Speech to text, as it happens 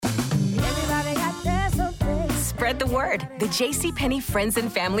Spread the word. The JCPenney Friends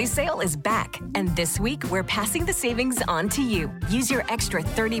and Family Sale is back. And this week, we're passing the savings on to you. Use your extra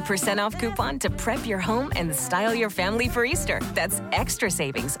 30% off coupon to prep your home and style your family for Easter. That's extra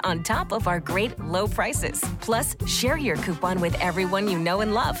savings on top of our great low prices. Plus, share your coupon with everyone you know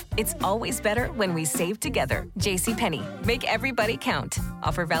and love. It's always better when we save together. JCPenney. Make everybody count.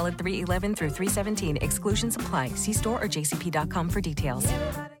 Offer valid 3/11 through 3/17. Exclusions apply. See store or jcp.com for details.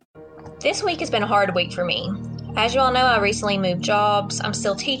 This week has been a hard week for me. As you all know, I recently moved jobs. I'm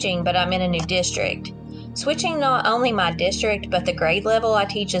still teaching, but I'm in a new district. Switching not only my district, but the grade level I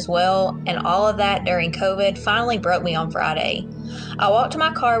teach as well, and all of that during COVID finally broke me on Friday. I walked to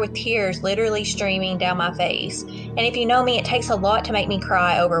my car with tears literally streaming down my face. And if you know me, it takes a lot to make me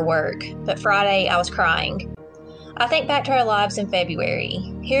cry over work. But Friday, I was crying. I think back to our lives in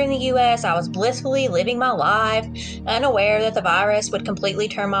February. Here in the U.S., I was blissfully living my life, unaware that the virus would completely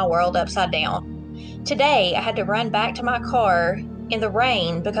turn my world upside down. Today, I had to run back to my car in the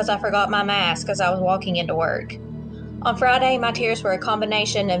rain because I forgot my mask as I was walking into work. On Friday, my tears were a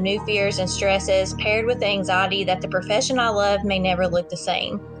combination of new fears and stresses paired with the anxiety that the profession I love may never look the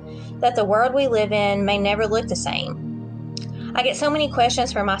same, that the world we live in may never look the same. I get so many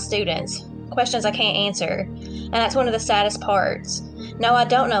questions from my students, questions I can't answer, and that's one of the saddest parts. No, I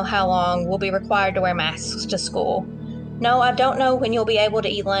don't know how long we'll be required to wear masks to school. No, I don't know when you'll be able to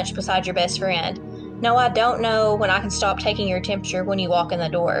eat lunch beside your best friend. No, I don't know when I can stop taking your temperature when you walk in the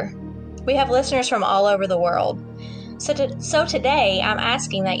door. We have listeners from all over the world. So today, I'm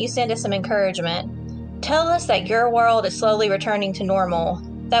asking that you send us some encouragement. Tell us that your world is slowly returning to normal.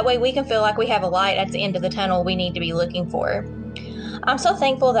 That way we can feel like we have a light at the end of the tunnel we need to be looking for. I'm so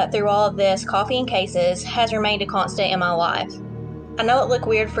thankful that through all of this, Coffee and Cases has remained a constant in my life. I know it looked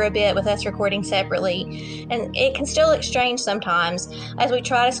weird for a bit with us recording separately, and it can still look strange sometimes as we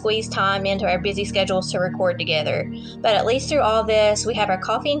try to squeeze time into our busy schedules to record together. But at least through all this, we have our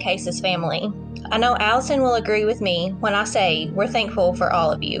Coffee and Cases family. I know Allison will agree with me when I say we're thankful for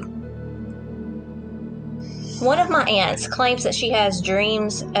all of you. One of my aunts claims that she has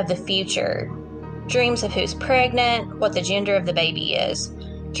dreams of the future. Dreams of who's pregnant, what the gender of the baby is,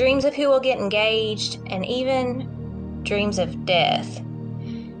 dreams of who will get engaged, and even dreams of death.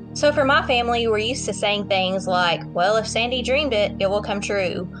 So for my family, we're used to saying things like, well, if Sandy dreamed it, it will come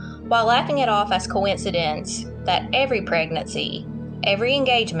true, while laughing it off as coincidence that every pregnancy, every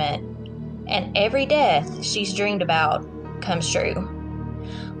engagement, and every death she's dreamed about comes true.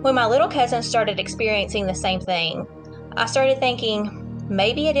 When my little cousin started experiencing the same thing, I started thinking,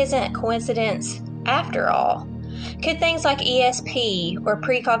 maybe it isn't a coincidence after all. Could things like ESP or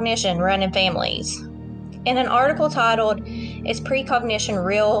precognition run in families? In an article titled, Is Precognition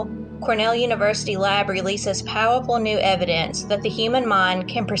Real? Cornell University lab releases powerful new evidence that the human mind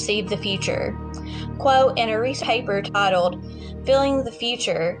can perceive the future. Quote, in a recent paper titled, Feeling the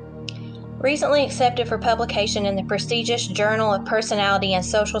Future, recently accepted for publication in the prestigious Journal of Personality and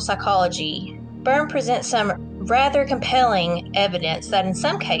Social Psychology, Byrne presents some rather compelling evidence that in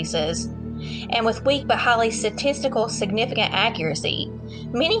some cases, and with weak but highly statistical significant accuracy,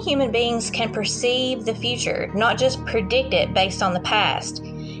 many human beings can perceive the future, not just predict it based on the past.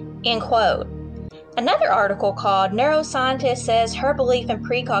 End quote. Another article called Neuroscientist Says Her Belief in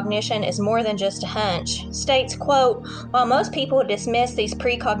Precognition is More Than Just a Hunch states, quote, while most people dismiss these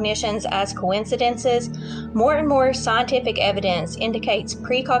precognitions as coincidences, more and more scientific evidence indicates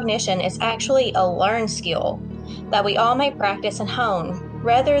precognition is actually a learned skill that we all may practice and hone,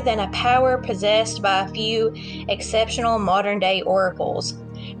 rather than a power possessed by a few exceptional modern-day oracles.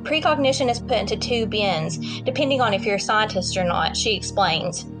 Precognition is put into two bins, depending on if you're a scientist or not, she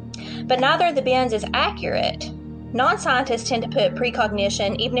explains. But neither of the bins is accurate. Non-scientists tend to put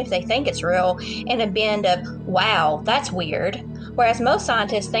precognition, even if they think it's real, in a bin of, wow, that's weird. Whereas most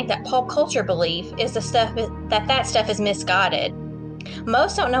scientists think that pop culture belief is the stuff that stuff is misguided.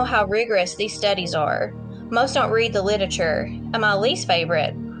 Most don't know how rigorous these studies are. Most don't read the literature, and my least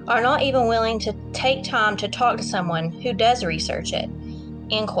favorite, are not even willing to take time to talk to someone who does research it.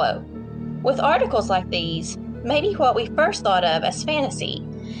 End quote. With articles like these, maybe what we first thought of as fantasy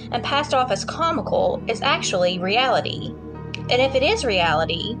and passed off as comical is actually reality. And if it is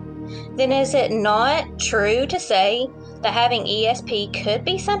reality, then is it not true to say that having ESP could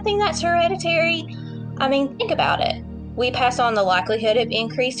be something that's hereditary? I mean, think about it. We pass on the likelihood of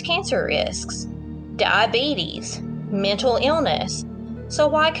increased cancer risks, diabetes, mental illness. So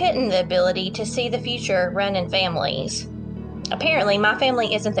why couldn't the ability to see the future run in families? Apparently, my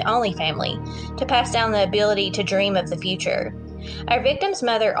family isn't the only family to pass down the ability to dream of the future. Our victim's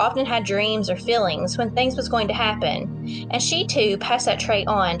mother often had dreams or feelings when things was going to happen, and she too passed that trait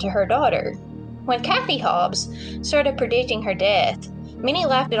on to her daughter. When Kathy Hobbs started predicting her death, many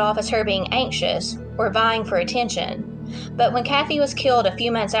laughed it off as her being anxious or vying for attention. But when Kathy was killed a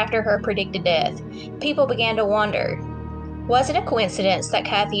few months after her predicted death, people began to wonder, was it a coincidence that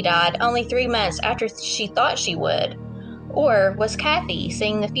Kathy died only 3 months after she thought she would? Or was Kathy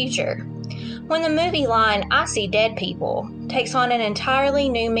seeing the future? When the movie line, "I see dead people," takes on an entirely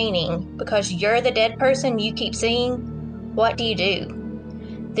new meaning because you're the dead person you keep seeing, what do you do?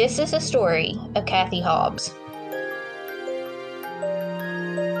 This is the story of Kathy Hobbs.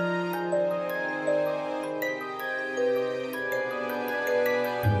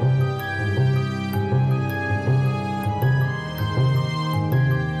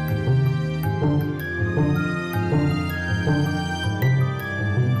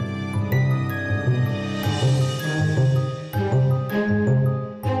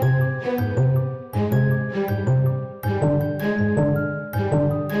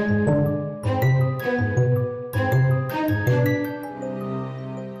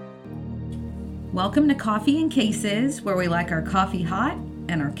 Welcome to Coffee and Cases, where we like our coffee hot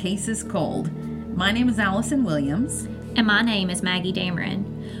and our cases cold. My name is Allison Williams. And my name is Maggie Dameron.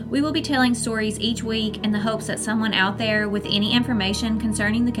 We will be telling stories each week in the hopes that someone out there with any information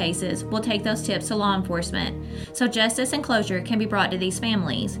concerning the cases will take those tips to law enforcement, so justice and closure can be brought to these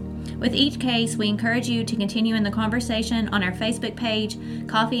families. With each case, we encourage you to continue in the conversation on our Facebook page,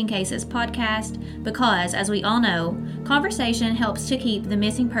 Coffee and Cases Podcast, because, as we all know, conversation helps to keep the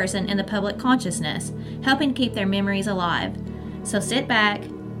missing person in the public consciousness, helping to keep their memories alive. So sit back,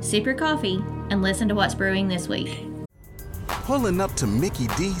 sip your coffee, and listen to what's brewing this week. Pulling up to Mickey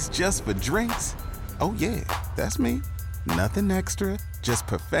D's just for drinks? Oh yeah, that's me. Nothing extra, just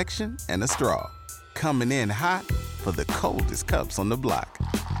perfection and a straw. Coming in hot for the coldest cups on the block.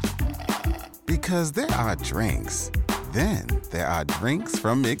 Because there are drinks. Then there are drinks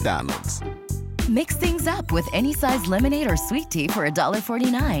from McDonald's. Mix things up with any size lemonade or sweet tea for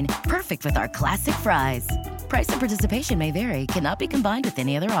 $1.49. Perfect with our classic fries. Price and participation may vary. Cannot be combined with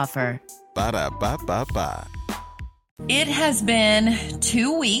any other offer. Ba-da-ba-ba-ba. It has been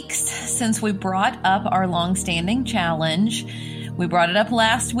 2 weeks since we brought up our long-standing challenge. We brought it up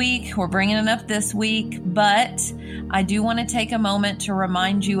last week. We're bringing it up this week, but I do want to take a moment to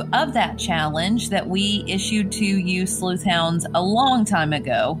remind you of that challenge that we issued to you sleuth hounds a long time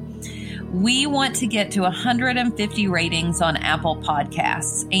ago. We want to get to 150 ratings on Apple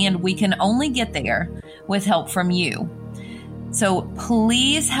Podcasts, and we can only get there with help from you. So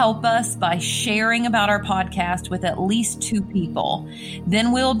please help us by sharing about our podcast with at least 2 people.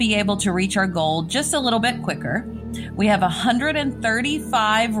 Then we'll be able to reach our goal just a little bit quicker. We have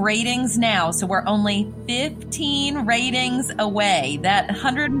 135 ratings now, so we're only 15 ratings away. That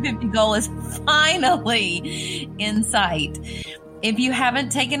 150 goal is finally in sight. If you haven't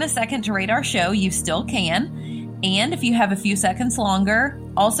taken a second to rate our show, you still can. And if you have a few seconds longer,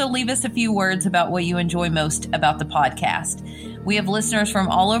 also leave us a few words about what you enjoy most about the podcast. We have listeners from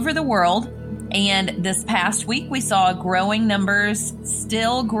all over the world, and this past week we saw growing numbers,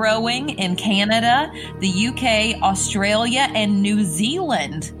 still growing in Canada, the UK, Australia, and New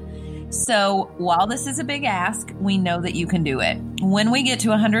Zealand. So while this is a big ask, we know that you can do it. When we get to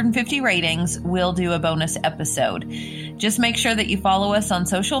 150 ratings, we'll do a bonus episode. Just make sure that you follow us on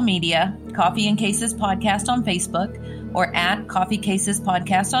social media, Coffee and Cases Podcast on Facebook, or at Coffee Cases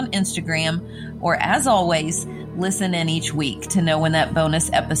Podcast on Instagram, or as always, listen in each week to know when that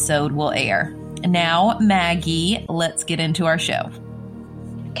bonus episode will air. Now, Maggie, let's get into our show.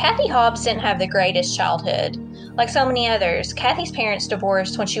 Kathy Hobbs didn't have the greatest childhood. Like so many others, Kathy's parents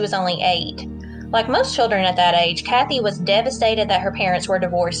divorced when she was only 8. Like most children at that age, Kathy was devastated that her parents were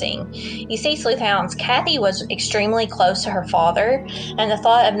divorcing. You see, sleuth hounds, Kathy was extremely close to her father, and the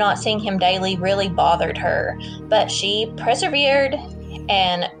thought of not seeing him daily really bothered her. But she persevered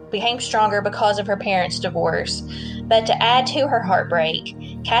and became stronger because of her parents' divorce. But to add to her heartbreak,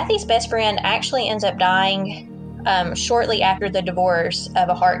 Kathy's best friend actually ends up dying shortly after the divorce of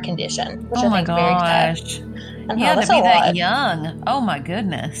a heart condition, which I think is very sad. Yeah, to be that young. Oh my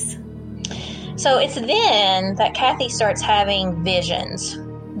goodness. So it's then that Kathy starts having visions.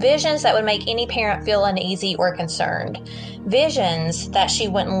 Visions that would make any parent feel uneasy or concerned. Visions that she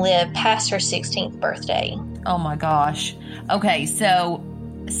wouldn't live past her 16th birthday. Oh my gosh. Okay, so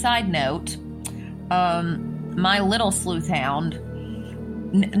side note, my little sleuth hound,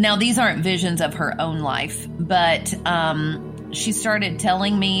 now these aren't visions of her own life, but she started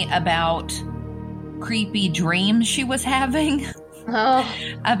telling me about creepy dreams she was having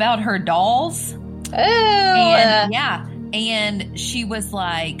about her dolls. Oh, and she was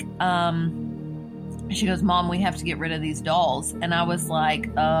like, she goes, Mom, we have to get rid of these dolls. And I was like,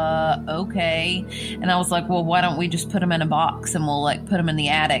 okay. And I was like, well, why don't we just put them in a box and we'll like put them in the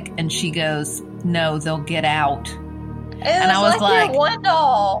attic? And she goes, no, they'll get out. And I was like, one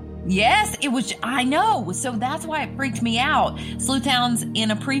doll. Yes, it was. I know. So that's why it freaked me out. Sleuthhounds, in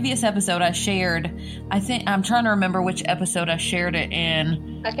a previous episode I shared, I'm trying to remember which episode I shared it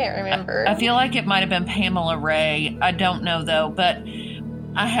in. I can't remember. I feel like it might have been Pamela Ray. I don't know though, but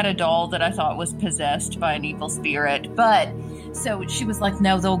I had a doll that I thought was possessed by an evil spirit. But so she was like,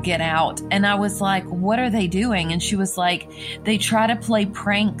 no, they'll get out. And I was like, what are they doing? And she was like, they try to play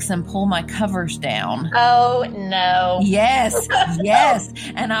pranks and pull my covers down. Oh, no. Yes, yes.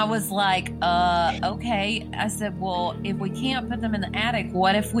 And I was like, okay. I said, well, if we can't put them in the attic,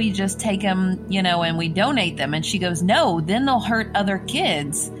 what if we just take them, and we donate them? And she goes, no, then they'll hurt other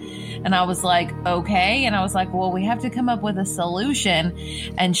kids. And I was like, okay. And I was like, well, we have to come up with a solution.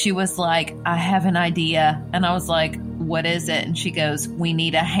 And she was like, I have an idea. And I was like, what is it? And she goes, we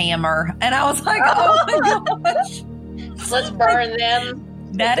need a hammer. And I was like, oh my gosh. Let's burn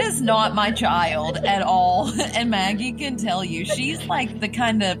them. That is not my child at all. And Maggie can tell you, she's like the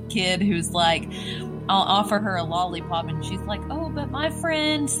kind of kid who's like, I'll offer her a lollipop and she's like, oh, but my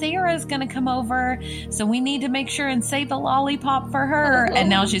friend Sarah's going to come over. So we need to make sure and save the lollipop for her. And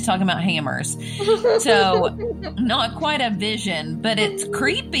now she's talking about hammers. So not quite a vision, but it's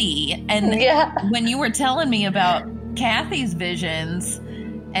creepy. And when you were telling me about Kathy's visions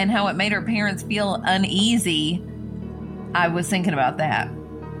and how it made her parents feel uneasy, I was thinking about that.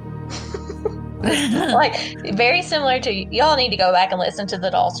 Like, very similar to, y'all need to go back and listen to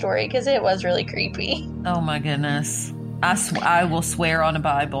the doll story because it was really creepy. Oh my goodness. I will swear on a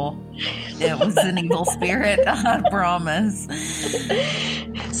Bible it was an evil spirit. I promise.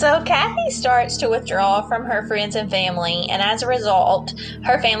 So Kathy starts to withdraw from her friends and family, and as a result,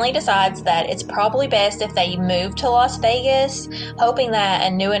 her family decides that it's probably best if they move to Las Vegas, hoping that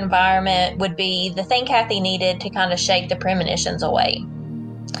a new environment would be the thing Kathy needed to kind of shake the premonitions away.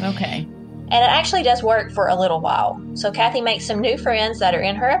 Okay. And it actually does work for a little while. So Kathy makes some new friends that are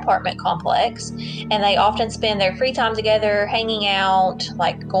in her apartment complex, and they often spend their free time together, hanging out,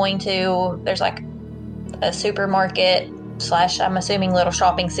 like there's like a supermarket / I'm assuming little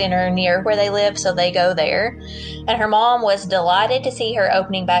shopping center near where they live, so they go there. And her mom was delighted to see her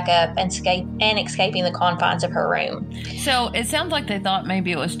opening back up and escaping the confines of her room. So it sounds like they thought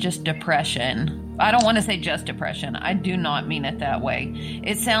maybe it was just depression. I don't want to say just depression. I do not mean it that way.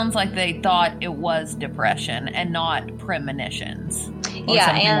 It sounds like they thought it was depression and not premonitions. Or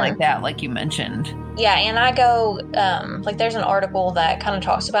something like that, like you mentioned. Yeah, and I go, there's an article that kind of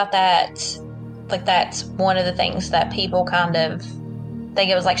talks about that. Like, that's one of the things that people kind of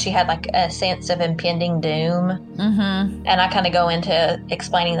think it was like she had like a sense of impending doom. Mm-hmm. And I kind of go into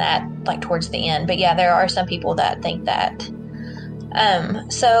explaining that like towards the end. But yeah, there are some people that think that.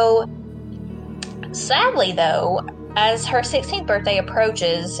 So sadly, though, as her 16th birthday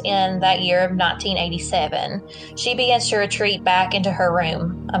approaches in that year of 1987, she begins to retreat back into her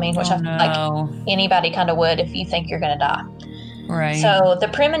room. I mean, which like anybody kind of would if you think you're going to die. Right. So the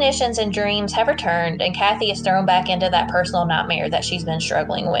premonitions and dreams have returned, and Kathy is thrown back into that personal nightmare that she's been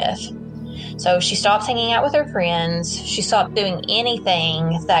struggling with. So she stops hanging out with her friends. She stopped doing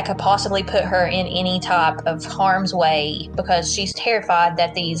anything that could possibly put her in any type of harm's way because she's terrified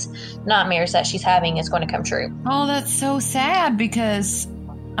that these nightmares that she's having is going to come true. Oh, that's so sad because,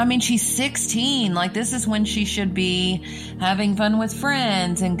 I mean, she's 16. Like, this is when she should be having fun with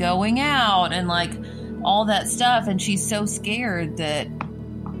friends and going out and, like, all that stuff. And she's so scared that,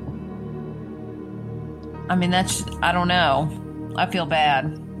 I mean, I don't know. I feel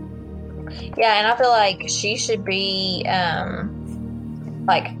bad. Yeah, and I feel like she should be,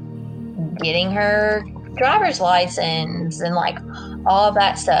 like, getting her driver's license and, like, all of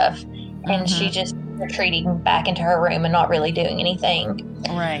that stuff. And she just retreating back into her room and not really doing anything.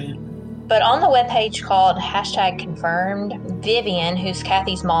 Right. But on the webpage called #confirmed, Vivian, who's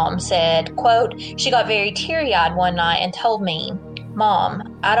Kathy's mom, said, quote, she got very teary-eyed one night and told me,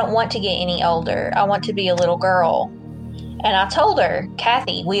 Mom, I don't want to get any older. I want to be a little girl. And I told her,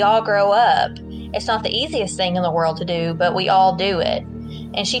 Kathy, we all grow up. It's not the easiest thing in the world to do, but we all do it.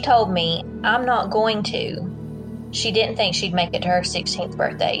 And she told me, I'm not going to. She didn't think she'd make it to her 16th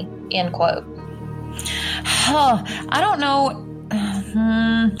birthday, end quote. I don't know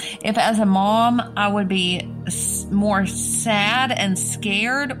if as a mom I would be more sad and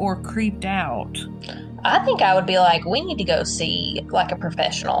scared or creeped out. I think I would be like, we need to go see like a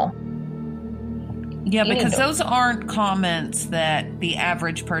professional. Yeah, because those aren't comments that the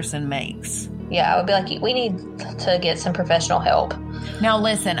average person makes. Yeah, I would be like, we need to get some professional help. Now,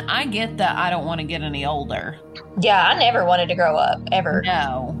 listen, I get that I don't want to get any older. Yeah, I never wanted to grow up, ever.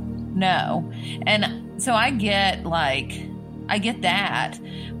 No. And so I get that,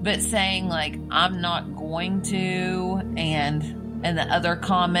 but saying like, I'm not going to, and the other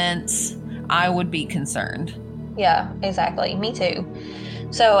comments, I would be concerned. Yeah, exactly. Me too.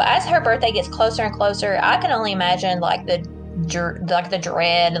 So as her birthday gets closer and closer, I can only imagine like the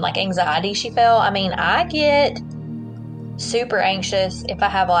dread and like anxiety she felt. I mean, I get super anxious if I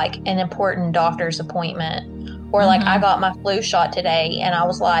have like an important doctor's appointment, or like I got my flu shot today and I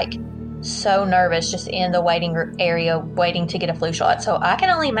was like so nervous just in the waiting area waiting to get a flu shot. So I can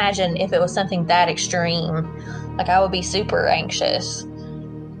only imagine if it was something that extreme, like I would be super anxious.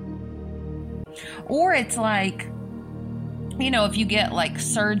 Or it's like, if you get like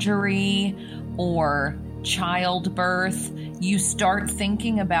surgery or childbirth, you start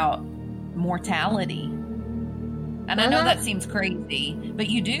thinking about mortality. And I know that seems crazy, but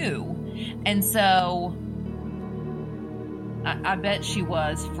you do. And so I bet she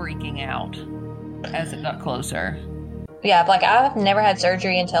was freaking out as it got closer. Yeah, like I've never had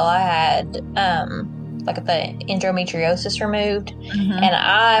surgery until I had like the endometriosis removed, and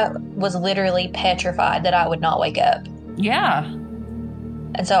I was literally petrified that I would not wake up. Yeah.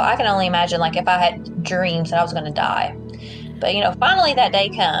 And so I can only imagine like if I had dreams that I was going to die. But finally that day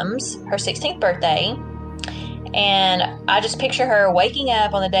comes, her 16th birthday, and I just picture her waking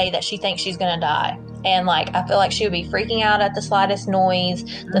up on the day that she thinks she's going to die. And like I feel like she would be freaking out at the slightest noise,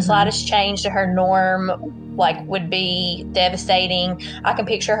 the slightest change to her norm like would be devastating. I can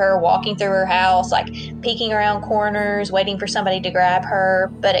picture her walking through her house, like peeking around corners, waiting for somebody to grab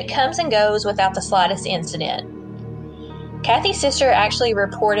her, but it comes and goes without the slightest incident. Kathy's sister actually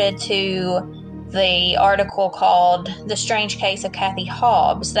reported to the article called The Strange Case of Kathy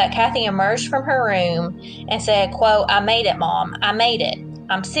Hobbs that Kathy emerged from her room and said, quote, "I made it, Mom. I made it.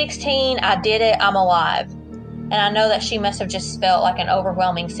 I'm 16. I did it. I'm alive." And I know that she must have just felt like an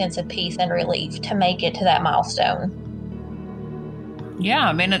overwhelming sense of peace and relief to make it to that milestone. Yeah,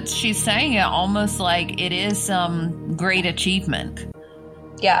 I mean, she's saying it almost like it is some great achievement.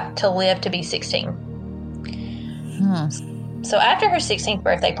 Yeah, to live to be 16. So after her 16th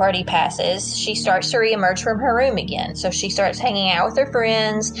birthday party passes, she starts to reemerge from her room again. So she starts hanging out with her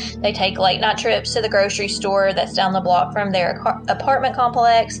friends. They take late night trips to the grocery store that's down the block from their apartment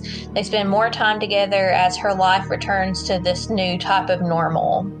complex. They spend more time together as her life returns to this new type of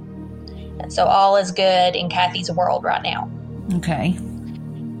normal. And so all is good in Kathy's world right now. Okay.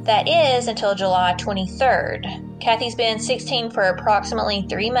 That is until July 23rd. Kathy's been 16 for approximately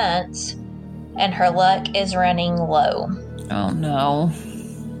 3 months, and her luck is running low. Oh, no.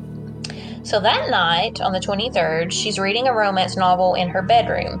 So that night, on the 23rd, she's reading a romance novel in her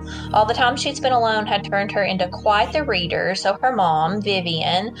bedroom. All the time she'd spent alone had turned her into quite the reader, so her mom,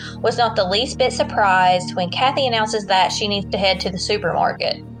 Vivian, was not the least bit surprised when Kathy announces that she needs to head to the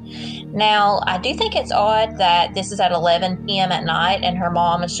supermarket. Now, I do think it's odd that this is at 11 p.m. at night, and her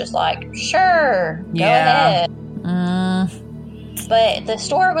mom is just like, sure, go ahead. But the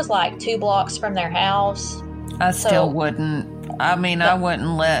store was like 2 blocks from their house. I still wouldn't. I mean, I wouldn't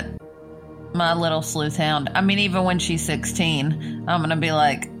let my little sleuth hound. I mean, even when she's 16, I'm going to be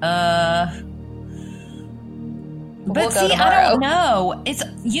like, But we'll see, I don't know. It's,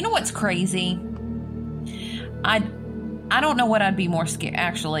 what's crazy? I don't know what I'd be more scared.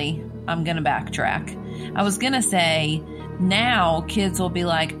 Actually, I'm going to backtrack. I was going to say, now kids will be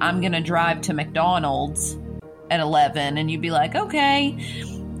like, I'm going to drive to McDonald's at 11. And you'd be like, okay.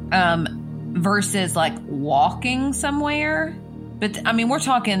 Versus like walking somewhere. But I mean, we're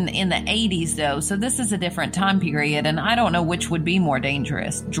talking in the 80s though, so this is a different time period, and I don't know which would be more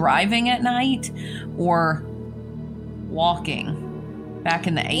dangerous, driving at night or walking back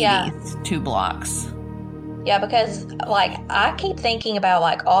in the 80s, 2 blocks. Yeah, because like I keep thinking about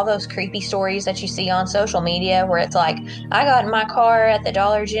like all those creepy stories that you see on social media where it's like, I got in my car at the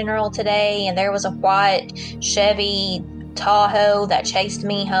Dollar General today and there was a white Chevy Tahoe that chased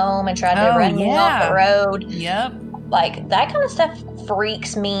me home and tried to run me off the road. Yep. Like that kind of stuff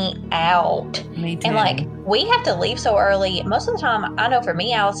freaks me out. Me too. And like we have to leave so early. Most of the time, I know for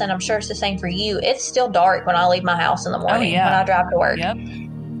me, Allison, I'm sure it's the same for you. It's still dark when I leave my house in the morning when I drive to work. Yep.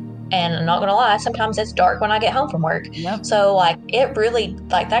 And I'm not going to lie, sometimes it's dark when I get home from work. Yep. So like it really,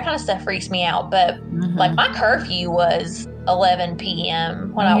 like that kind of stuff freaks me out. But like my curfew was 11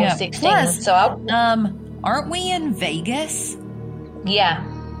 p.m. when I was 16. Plus, so aren't we in Vegas? Yeah.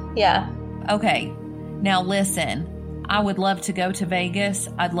 Okay. Now listen, I would love to go to Vegas.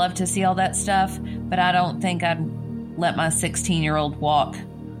 I'd love to see all that stuff, but I don't think I'd let my 16-year-old walk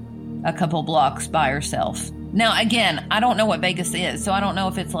a couple blocks by herself. Now, again, I don't know what Vegas is, so I don't know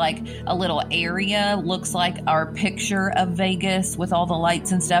if it's like a little area, looks like our picture of Vegas with all the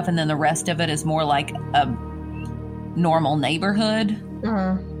lights and stuff, and then the rest of it is more like a normal neighborhood.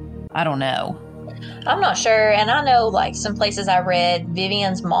 I don't know. I'm not sure, and I know like some places I read,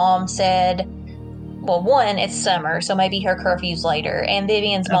 Vivian's mom said, well, one, it's summer, so maybe her curfew's later, and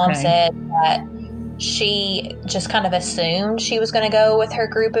Vivian's mom said that she just kind of assumed she was going to go with her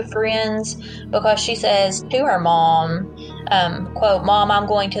group of friends because she says to her mom, quote, "Mom, I'm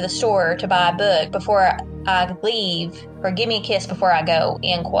going to the store to buy a book before I leave, or give me a kiss before I go,"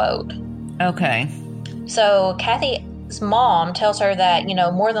 end quote. Okay. So Kathy's mom tells her that,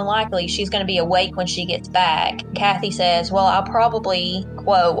 more than likely she's going to be awake when she gets back. Kathy says, well, I'll probably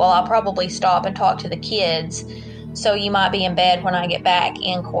stop and talk to the kids, so you might be in bed when I get back,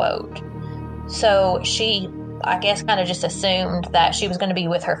 end quote. So she, I guess, kind of just assumed that she was going to be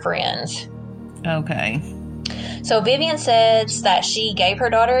with her friends. Okay. So Vivian says that she gave her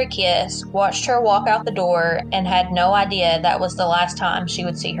daughter a kiss, watched her walk out the door, and had no idea that was the last time she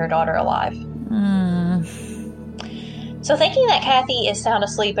would see her daughter alive. So thinking that Kathy is sound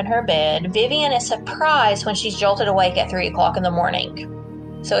asleep in her bed, Vivian is surprised when she's jolted awake at 3 o'clock in the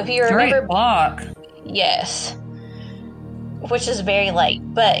morning. So if you remember... 3 o'clock? Yes. Which is very late.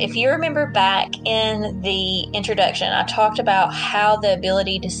 But if you remember back in the introduction, I talked about how the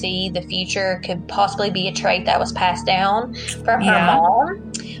ability to see the future could possibly be a trait that was passed down from her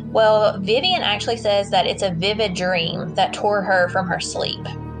mom. Well, Vivian actually says that it's a vivid dream that tore her from her sleep.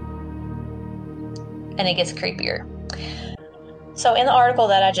 And it gets creepier. So in the article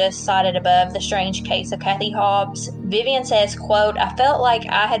that I just cited above, The Strange Case of Kathy Hobbs, Vivian says, quote, "I felt like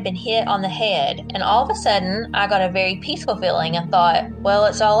I had been hit on the head, and all of a sudden I got a very peaceful feeling and thought, well,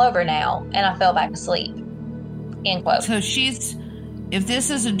 it's all over now, and I fell back asleep." End quote. So if this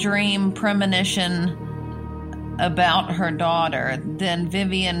is a dream premonition about her daughter, then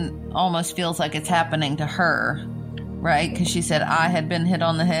Vivian almost feels like it's happening to her, right? Because she said, I had been hit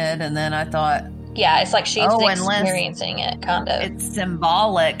on the head, and then I thought... Yeah, it's like she's experiencing it, kind of. It's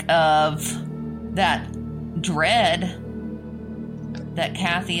symbolic of that dread that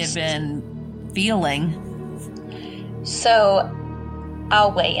Kathy had been feeling. So,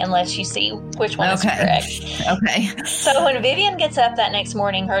 I'll wait and let you see which one is correct. Okay. So, when Vivian gets up that next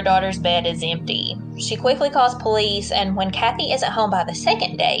morning, her daughter's bed is empty. She quickly calls police, and when Kathy isn't home by the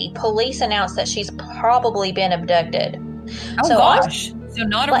second day, police announce that she's probably been abducted. Oh, gosh. So,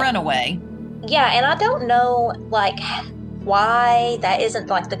 not a runaway. Yeah, and I don't know, why that isn't,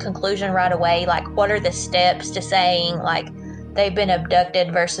 the conclusion right away. What are the steps to saying, they've been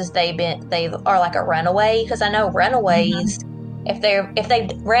abducted versus they are, a runaway? Because I know runaways, if they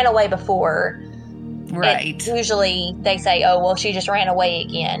ran away before, right, usually they say, oh, well, she just ran away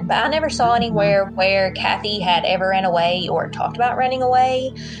again. But I never saw anywhere where Kathy had ever ran away or talked about running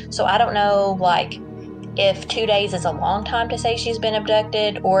away. So I don't know, if 2 days is a long time to say she's been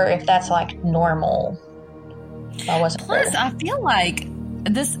abducted, or if that's normal. I wasn't Plus, sure. I feel like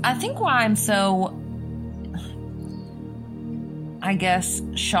this, I think why I'm so, I guess,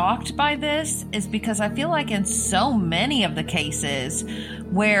 shocked by this is because I feel like in so many of the cases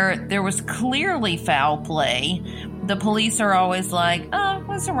where there was clearly foul play, the police are always like, oh,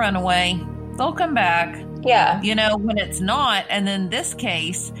 it's a runaway. They'll come back. Yeah. When it's not, and then this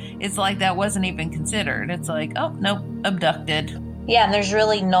case, it's like that wasn't even considered. It's like, oh, nope, abducted. Yeah, and there's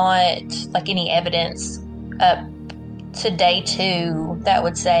really not, any evidence up to day 2 that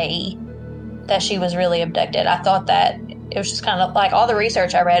would say that she was really abducted. I thought that it was just kind of, all the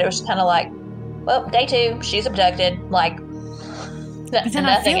research I read, it was just kind of well, day 2, she's abducted, But then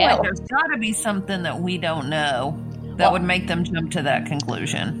I feel else. like there's got to be something that we don't know that would make them jump to that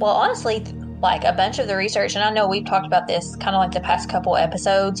conclusion. Well, honestly, a bunch of the research, and I know we've talked about this kind of the past couple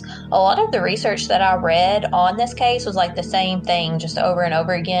episodes, a lot of the research that I read on this case was the same thing just over and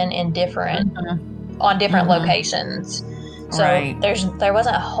over again in different locations. So there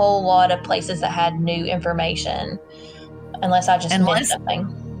wasn't a whole lot of places that had new information unless I just missed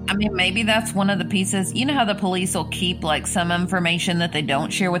something. I mean, maybe that's one of the pieces. You know how the police will keep some information that they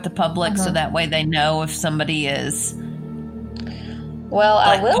don't share with the public so that way they know if somebody is well,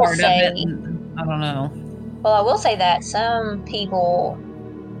 I will say, I don't know. Well, I will say that some people...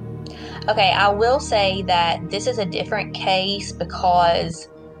 Okay, I will say that this is a different case because,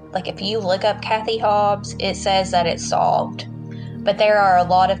 if you look up Kathy Hobbs, it says that it's solved. But there are a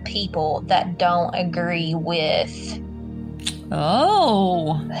lot of people that don't agree with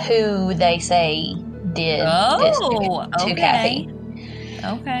who they say did this to Kathy.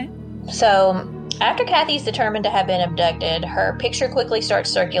 Okay. So, After Kathy's determined to have been abducted, her picture quickly starts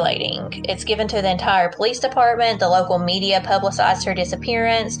circulating. It's given to the entire police department. The local media publicized her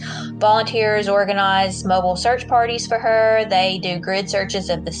disappearance. Volunteers organize mobile search parties for her. They do grid searches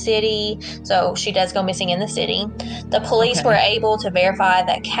of the city, so she does go missing in the city. The police were able to verify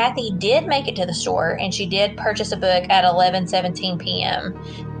that Kathy did make it to the store, and she did purchase a book at 11:17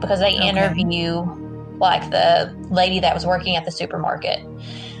 p.m. because they interview like the lady that was working at the supermarket.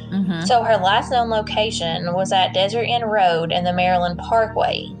 So her last known location was at Desert Inn Road in the Maryland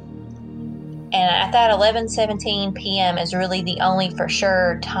Parkway. And at that 11:17 p.m. is really the only for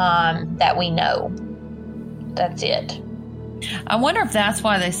sure time that we know. That's it. I wonder if that's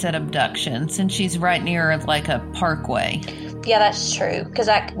why they said abduction, since she's right near like a parkway. Yeah, that's true. Because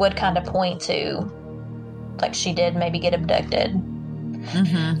that would kind of point to, like, she did maybe get abducted.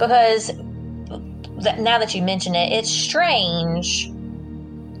 Because now that you mention it, it's strange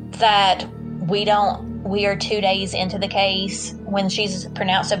that we are 2 days into the case when she's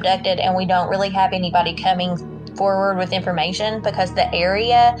pronounced abducted, and we don't really have anybody coming forward with information, because the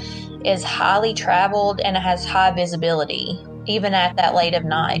area is highly traveled and it has high visibility, even at that late of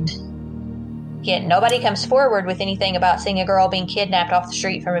night. Yet nobody comes forward with anything about seeing a girl being kidnapped off the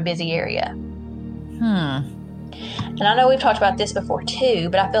street from a busy area. And I know we've talked about this before too,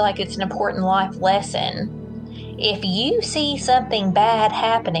 but I feel like it's an important life lesson. If you see something bad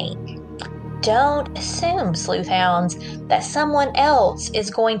happening, don't assume, sleuth hounds, that someone else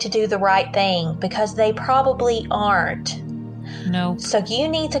is going to do the right thing, because they probably aren't. Nope. So you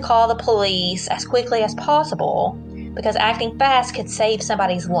need to call the police as quickly as possible, because acting fast could save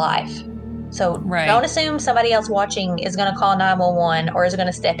somebody's life. So don't assume somebody else watching is going to call 911 or is going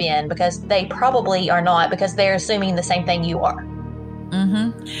to step in, because they probably are not, because they're assuming the same thing you are.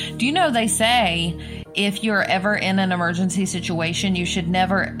 Do you know they say if you're ever in an emergency situation, you should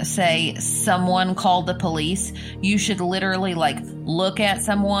never say someone called the police. You should literally like look at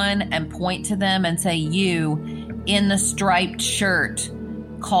someone and point to them and say, you in the striped shirt,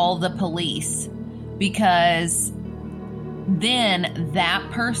 call the police. Because then that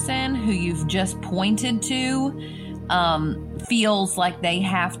person who you've just pointed to feels like they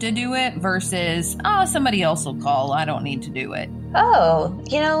have to do it versus, oh, somebody else will call. I don't need to do it. Oh,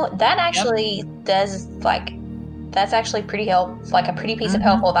 that actually does, like, that's actually pretty like a pretty piece of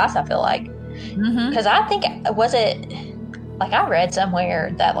helpful advice, I feel like. Because I think, I read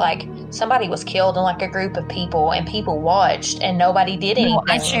somewhere that, like, somebody was killed in, like, a group of people, and people watched, and nobody did anything.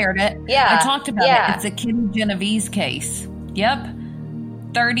 I shared it. Yeah. I talked about it. It's a Kitty Genovese case. Yep.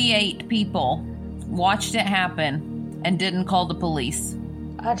 38 people watched it happen and didn't call the police.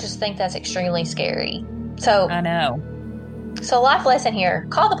 I just think that's extremely scary. So I know. So life lesson here,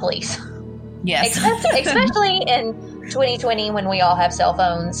 call the police. Yes. Especially in 2020 when we all have cell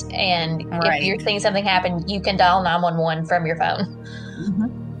phones, and if you're seeing something happen, you can dial 911 from your phone.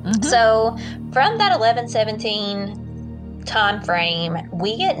 So from that 11:17 time frame,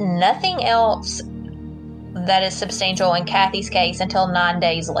 we get nothing else that is substantial in Kathy's case until 9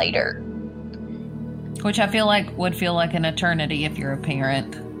 days later. Which I feel like would feel like an eternity if you're a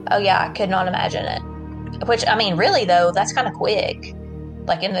parent. Oh yeah, I could not imagine it. Which, I mean, really though, that's kind of quick.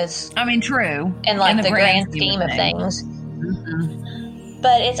 Like in this... I mean, true. In like the grand scheme of things.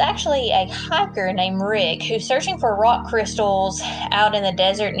 But it's actually a hiker named Rick who's searching for rock crystals out in the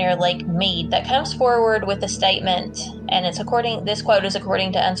desert near Lake Mead that comes forward with a statement, and this quote is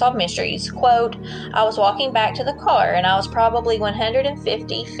according to Unsolved Mysteries. Quote, I was walking back to the car, and I was probably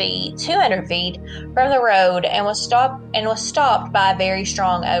 150 feet, 200 feet from the road, and was stopped by a very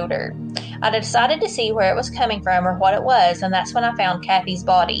strong odor. I decided to see where it was coming from or what it was, and that's when I found Kathy's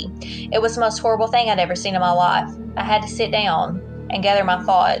body. It was the most horrible thing I'd ever seen in my life. I had to sit down and gather my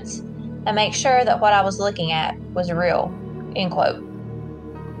thoughts and make sure that what I was looking at was real. End quote.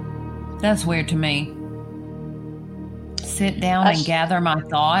 That's weird to me. Sit down and gather my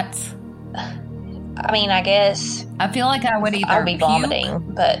thoughts. I mean, I guess I feel like I would either be vomiting,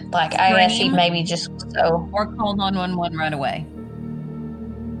 but like I guess he'd maybe just or call 911 right away.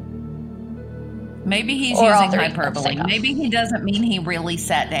 Maybe he's using hyperbole. Maybe he doesn't mean he really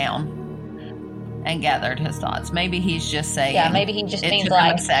sat down and gathered his thoughts. Maybe he's just saying. Yeah, maybe he just means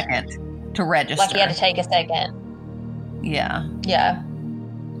like a second to register. Like he had to take a second. Yeah. Yeah.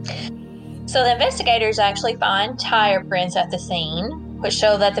 So the investigators actually find tire prints at the scene, which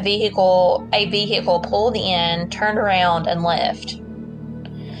show that a vehicle pulled in, turned around, and left.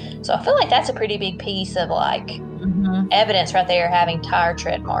 So I feel like that's a pretty big piece of evidence right there, having tire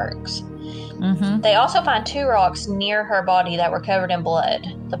tread marks. They also find 2 rocks near her body that were covered in blood.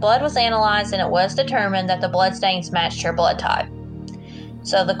 The blood was analyzed, and it was determined that the blood stains matched her blood type.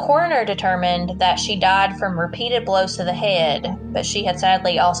 So the coroner determined that she died from repeated blows to the head, but she had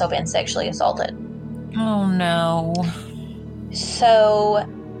sadly also been sexually assaulted. Oh, no. So...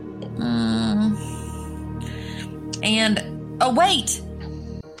 And, oh, wait!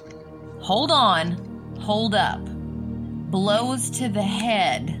 Hold on. Hold up. Blows to the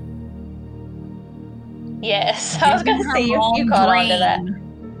head. Yes, I was going to see if you caught on to that.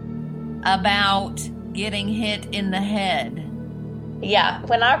 About getting hit in the head. Yeah,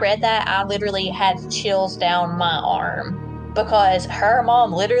 when I read that, I literally had chills down my arm because her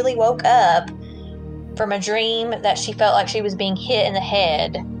mom literally woke up from a dream that she felt like she was being hit in the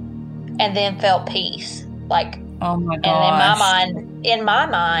head and then felt peace. Like, oh my gosh. And in my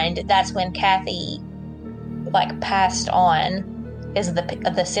mind, that's when Kathy, like, passed on, is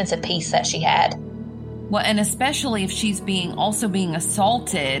the sense of peace that she had. Well, and especially if she's also being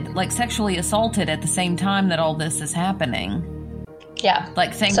assaulted, like sexually assaulted at the same time that all this is happening. Yeah.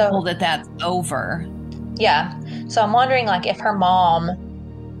 Like, thankful that that's over. Yeah. So I'm wondering, like, if her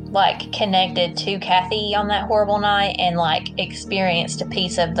mom, like, connected to Kathy on that horrible night and, like, experienced a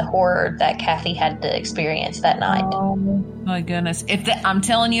piece of the horror that Kathy had to experience that night. Oh, my goodness. I'm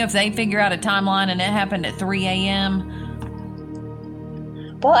telling you, if they figure out a timeline and it happened at 3 a.m.,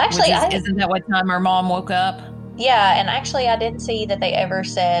 well, actually, isn't that what time her mom woke up? Yeah, and actually I didn't see that they ever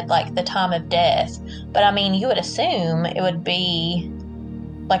said, like, the time of death. But, I mean, you would assume it would be,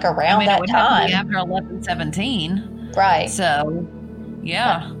 like, around that time. It would have to be after 11:17. Right. So,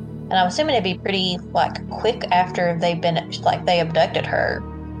 yeah. And I'm assuming it'd be pretty, like, quick after they abducted her.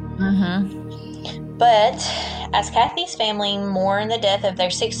 Mm-hmm. But as Kathy's family mourn the death of their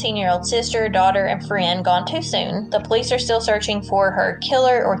 16-year-old sister, daughter, and friend gone too soon, the police are still searching for her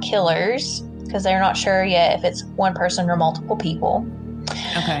killer or killers, because they're not sure yet if it's one person or multiple people.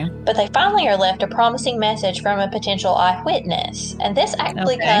 Okay. But they finally are left a promising message from a potential eyewitness. And this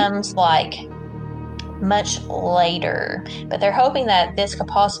actually comes, like, much later. But they're hoping that this could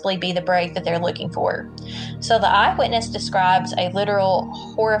possibly be the break that they're looking for. So the eyewitness describes a literal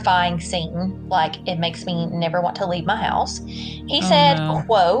horrifying scene, like, it makes me never want to leave my house. He said,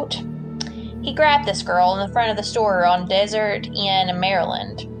 quote, he grabbed this girl in the front of the store on Desert in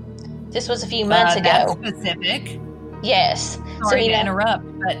Maryland. This was a few months ago. That's specific. Yes. Sorry to interrupt,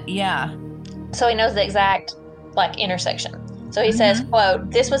 but yeah. So he knows the exact, like, intersection. So he says, quote,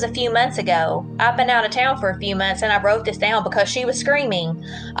 this was a few months ago. I've been out of town for a few months and I wrote this down because she was screaming.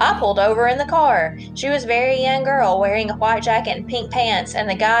 I pulled over in the car. She was a very young girl wearing a white jacket and pink pants, and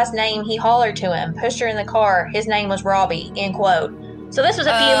the guy's name he hollered to him, pushed her in the car. His name was Robbie, end quote. So this was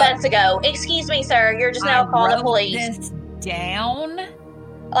a few months ago. Excuse me, sir. You're just now calling the police. This down?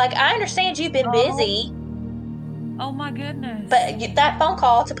 Like, I understand you've been busy. Oh my goodness. But that phone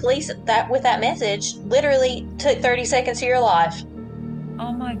call to police with that message literally took 30 seconds of your life.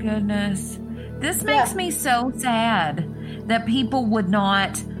 Oh my goodness. This makes me so sad that people would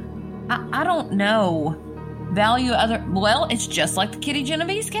not, I don't know, value well, it's just like the Kitty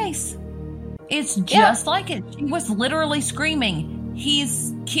Genovese case. It's just like it. She was literally screaming,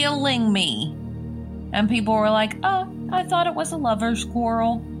 he's killing me. And people were like, oh, I thought it was a lover's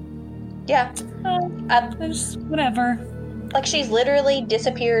quarrel. Yeah. Whatever. Like, she's literally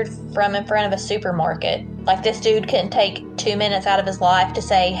disappeared from in front of a supermarket. Like, this dude couldn't take 2 minutes out of his life to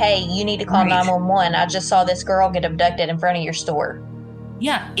say, hey, you need to call 911. I just saw this girl get abducted in front of your store.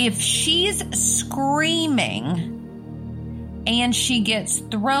 Yeah, if she's screaming and she gets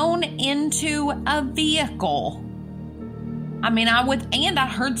thrown into a vehicle, I mean, I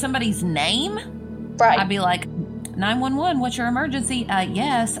heard somebody's name. Right. I'd be like, 911, what's your emergency?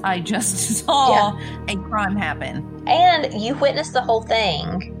 Yes, I just saw a crime happen. And you witnessed the whole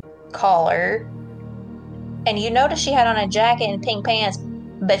thing, caller. And you noticed she had on a jacket and pink pants,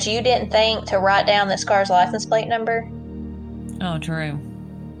 but you didn't think to write down this car's license plate number? Oh, true.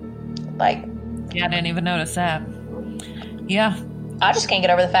 Like... yeah, I didn't even notice that. Yeah. I just can't get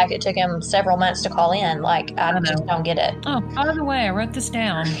over the fact it took him several months to call in. Like, I just don't get it. Oh, by the way, I wrote this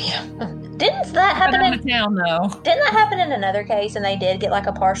down. Didn't that happen in town, though? Didn't that happen in another case and they did get, like,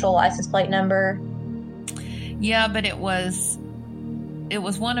 a partial license plate number? Yeah, but it was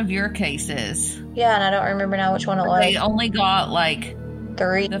one of your cases. Yeah, and I don't remember now which one it was. They only got, like,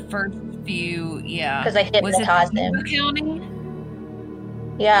 3. The first few, yeah. Because they hypnotized them. Was it Yuba County?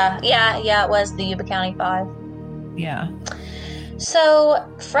 Yeah, it was the Yuba County 5. Yeah. So,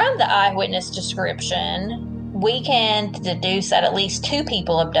 from the eyewitness description, we can deduce that at least 2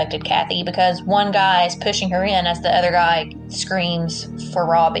 people abducted Kathy because one guy is pushing her in as the other guy screams for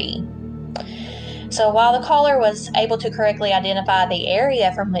Robbie. So while the caller was able to correctly identify the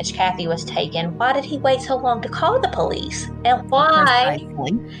area from which Kathy was taken, why did he wait so long to call the police? And why?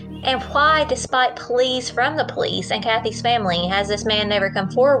 Precisely. And why, despite pleas from the police and Kathy's family, has this man never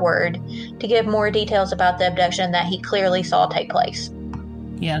come forward to give more details about the abduction that he clearly saw take place?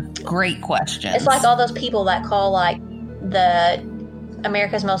 Yeah, great question. It's like all those people that call like the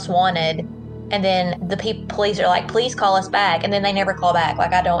America's Most Wanted, and then the police are like, please call us back, and then they never call back.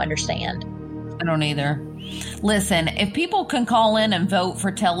 Like, I don't understand. I don't either. Listen, if people can call in and vote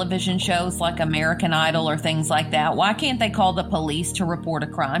for television shows like American Idol or things like that, why can't they call the police to report a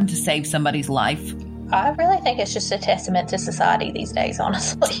crime to save somebody's life? I really think it's just a testament to society these days,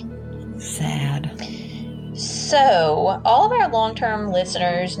 honestly. Sad. So, all of our long-term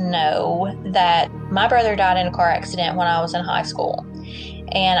listeners know that my brother died in a car accident when I was in high school.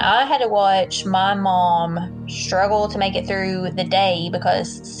 And I had to watch my mom struggle to make it through the day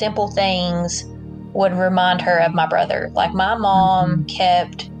because simple things would remind her of my brother. Like, my mom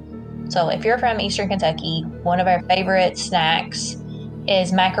kept... So, if you're from Eastern Kentucky, one of our favorite snacks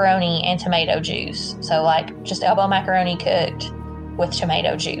is macaroni and tomato juice. So, like, just elbow macaroni cooked with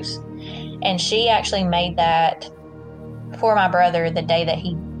tomato juice. And she actually made that for my brother the day that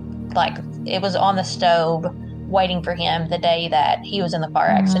he, like, it was on the stove waiting for him the day that he was in the car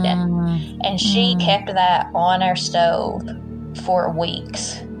accident. And she kept that on our stove for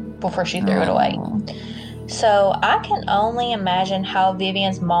weeks before she threw it away. So I can only imagine how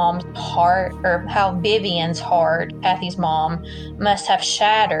Vivian's heart, Kathy's mom, must have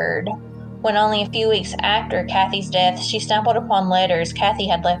shattered when only a few weeks after Kathy's death, she stumbled upon letters Kathy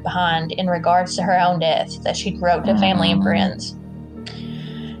had left behind in regards to her own death that she'd wrote to family and friends.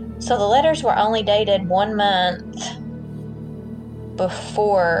 So the letters were only dated 1 month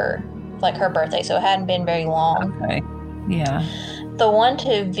before, like, her birthday, so it hadn't been very long. Okay, yeah. The one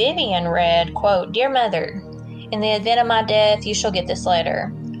to Vivian read, quote, "Dear Mother, in the event of my death, you shall get this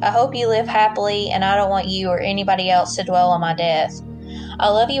letter. I hope you live happily, and I don't want you or anybody else to dwell on my death. I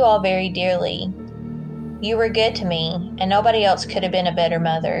love you all very dearly. You were good to me, and nobody else could have been a better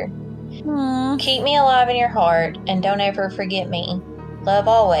mother. Keep me alive in your heart, and don't ever forget me. Love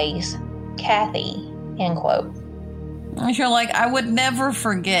always, Kathy," end quote. You're like, I would never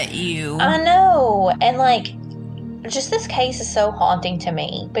forget you. I know. And, like, just this case is so haunting to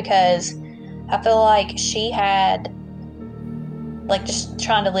me because I feel like she had, like, just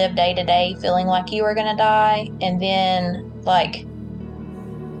trying to live day to day feeling like you were going to die. And then, like,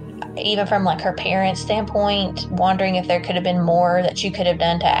 even from, like, her parents' standpoint, wondering if there could have been more that you could have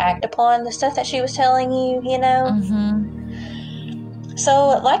done to act upon the stuff that she was telling you, you know?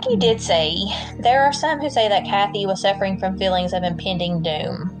 So, like you did say, there are some who say that Kathy was suffering from feelings of impending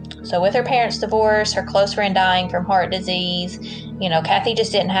doom. So with her parents' divorce, her close friend dying from heart disease, you know, Kathy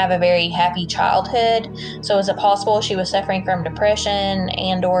just didn't have a very happy childhood. So is it possible she was suffering from depression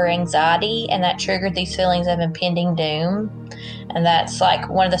and or anxiety, and that triggered these feelings of impending doom? And that's like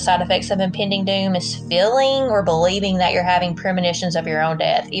one of the side effects of impending doom is feeling or believing that you're having premonitions of your own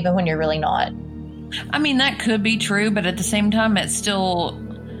death, even when you're really not. I mean, that could be true, but at the same time, it's still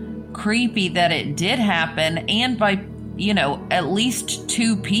creepy that it did happen, and by, you know, at least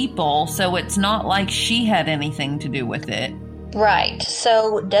 2 people, so it's not like she had anything to do with it. Right.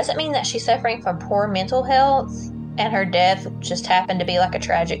 So does it mean that she's suffering from poor mental health and her death just happened to be like a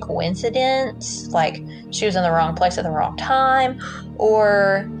tragic coincidence? Like she was in the wrong place at the wrong time?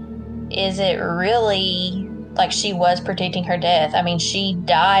 Or is it really like she was predicting her death? I mean, she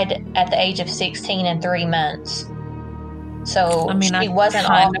died at the age of 16 and 3 months. So I mean, she wasn't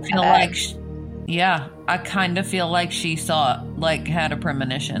off. Yeah, I kind of feel like she had a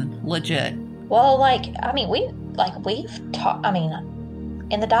premonition. Legit. Well, like, I mean, we've talked, I mean,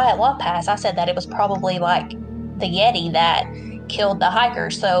 in the Diet Love Pass, I said that it was probably like the Yeti that killed the hiker.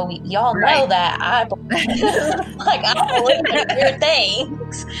 So y'all know that I believe in weird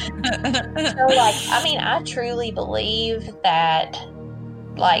things. So, like, I mean, I truly believe that,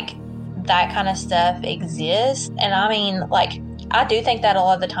 like, that kind of stuff exists. And I mean, like, I do think that a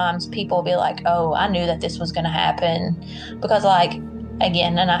lot of the times people will be like, oh, I knew that this was going to happen. Because, like,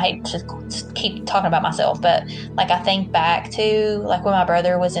 again, and I hate to keep talking about myself, but, like, I think back to, like, when my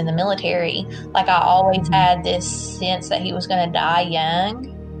brother was in the military, like, I always had this sense that he was going to die young.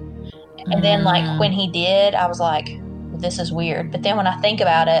 And then, like, when he did, I was like, this is weird. But then when I think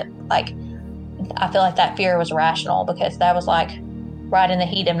about it, like, I feel like that fear was rational because that was, like, right in the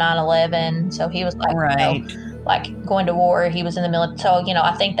heat of 9/11. So he was, like, you know, like, going to war. He was in the military. So, you know,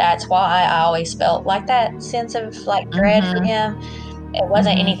 I think that's why I always felt like that sense of, like, dread for him. It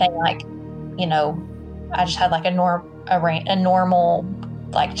wasn't anything like, you know, I just had like a normal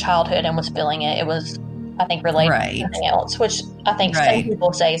like childhood and was feeling it. It was, I think, related to something else, which I think some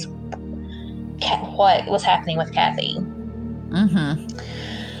people say is what was happening with Kathy.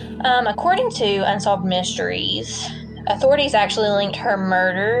 According to Unsolved Mysteries, authorities actually linked her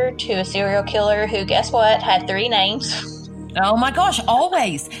murder to a serial killer who, guess what, had 3 names. Oh my gosh,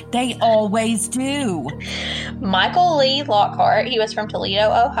 always. They always do. Michael Lee Lockhart, he was from Toledo,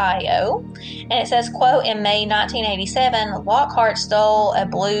 Ohio. And it says, quote, in May 1987, Lockhart stole a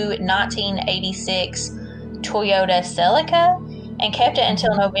blue 1986 Toyota Celica and kept it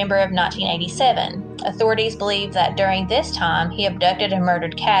until November of 1987. Authorities believe that during this time, he abducted and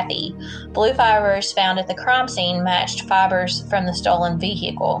murdered Kathy. Blue fibers found at the crime scene matched fibers from the stolen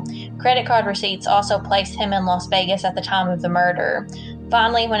vehicle. Credit card receipts also placed him in Las Vegas at the time of the murder.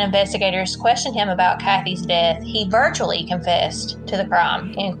 Finally, when investigators questioned him about Kathy's death, he virtually confessed to the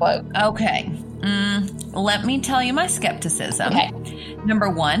crime, end quote. Okay. Let me tell you my skepticism. Okay. Number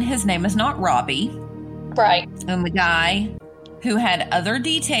 1, his name is not Robbie. Right. And the guy who had other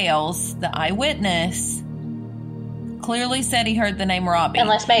details, the eyewitness, clearly said he heard the name Robbie.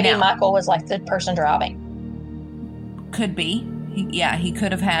 Unless maybe Michael was like the person driving. Could be. He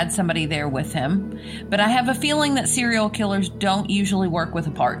could have had somebody there with him. But I have a feeling that serial killers don't usually work with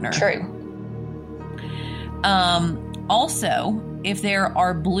a partner. True. Also, if there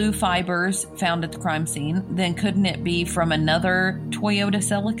are blue fibers found at the crime scene, then couldn't it be from another Toyota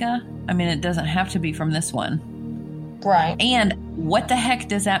Celica? I mean, it doesn't have to be from this one. Right. And what the heck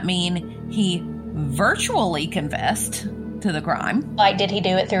does that mean? He virtually confessed to the crime. Like, did he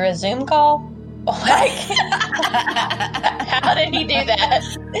do it through a Zoom call? Like, how did he do that?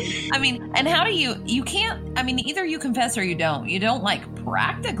 I mean, and how do you can't, I mean, either you confess or you don't. You don't, like,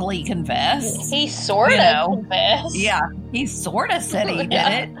 practically confess. He sort of confessed. Yeah, he sort of said he did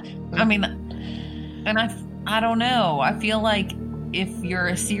it. I mean, and I don't know. I feel like if you're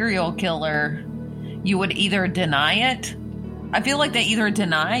a serial killer, you would either deny it. I feel like they either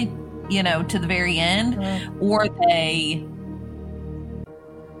deny, to the very end, or they,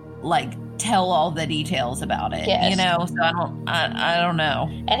 like, tell all the details about it. Yes. So I don't know.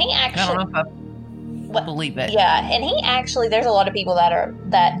 And he actually, I don't know if I believe it. Yeah, and he actually, there's a lot of people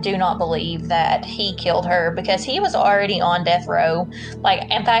that do not believe that he killed her because he was already on death row. Like,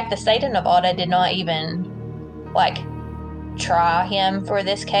 in fact, the state of Nevada did not even, like, try him for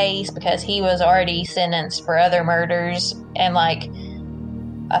this case because he was already sentenced for other murders, and like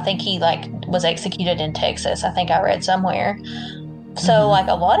I think he was executed in Texas. I think I read somewhere. So like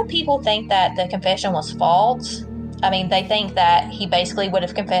a lot of people think that the confession was false. I mean, they think that he basically would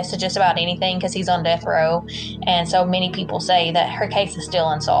have confessed to just about anything because he's on death row, and so many people say that her case is still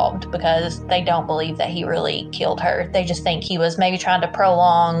unsolved because they don't believe that he really killed her. They just think he was maybe trying to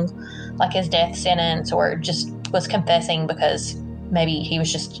prolong like his death sentence, or just was confessing because maybe he was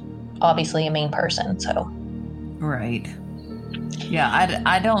just obviously a mean person. So right. Yeah,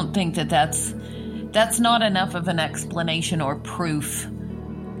 I don't think that's not enough of an explanation or proof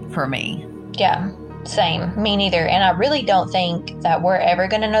for me. Yeah, same. Me neither. And I really don't think that we're ever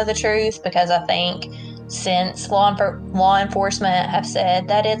going to know the truth, because I think since law enforcement have said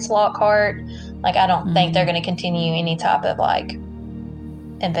that it's Lockhart, like I don't think they're going to continue any type of like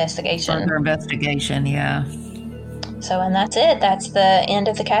investigation. Further investigation, yeah. So, and that's it. That's the end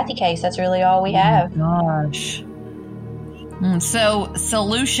of the Kathy case. That's really all we have. Gosh. So,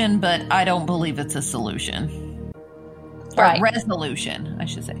 solution, but I don't believe it's a solution. Right. Or resolution, I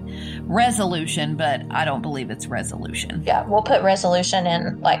should say. Resolution, but I don't believe it's resolution. Yeah, we'll put resolution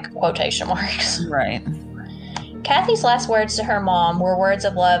in like quotation marks. Right. Kathy's last words to her mom were words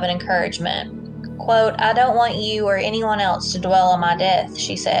of love and encouragement. Quote, "I don't want you or anyone else to dwell on my death,"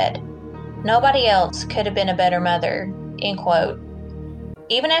 she said. "Nobody else could have been a better mother," end quote.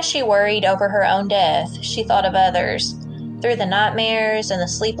 Even as she worried over her own death, she thought of others. Through the nightmares and the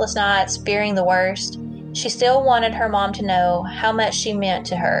sleepless nights, fearing the worst, she still wanted her mom to know how much she meant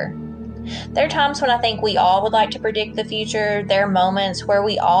to her. There are times when I think we all would like to predict the future. There are moments where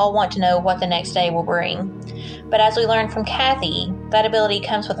we all want to know what the next day will bring. But as we learned from Kathy, that ability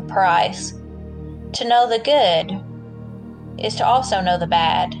comes with a price. To know the good is to also know the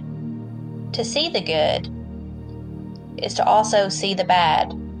bad. To see the good is to also see the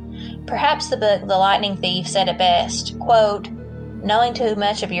bad. Perhaps the book The Lightning Thief said it best, quote, "Knowing too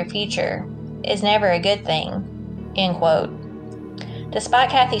much of your future is never a good thing," end quote. Despite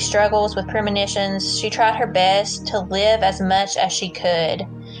Kathy's struggles with premonitions, she tried her best to live as much as she could.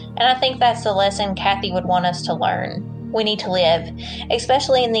 And I think that's the lesson Kathy would want us to learn. We need to live.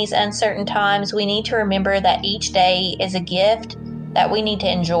 Especially in these uncertain times, we need to remember that each day is a gift that we need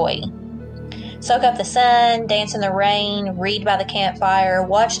to enjoy. Soak up the sun, dance in the rain, read by the campfire,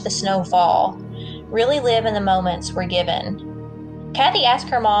 watch the snow fall. Really live in the moments we're given. Kathy asked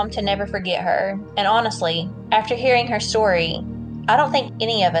her mom to never forget her, and honestly, after hearing her story, I don't think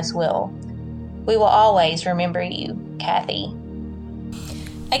any of us will. We will always remember you, Kathy.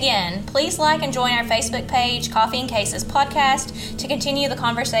 Again, please like and join our Facebook page, Coffee and Cases Podcast, to continue the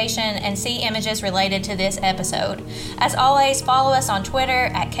conversation and see images related to this episode. As always, follow us on Twitter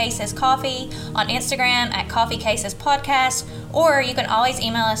at Cases Coffee, on Instagram at Coffee Cases Podcast, or you can always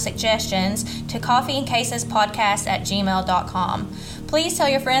email us suggestions to coffeeandcasespodcast@gmail.com. Please tell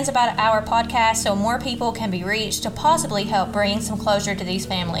your friends about our podcast so more people can be reached to possibly help bring some closure to these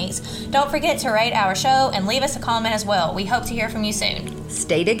families. Don't forget to rate our show and leave us a comment as well. We hope to hear from you soon.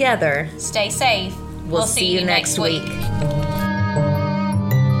 Stay together. Stay safe. We'll see you next week.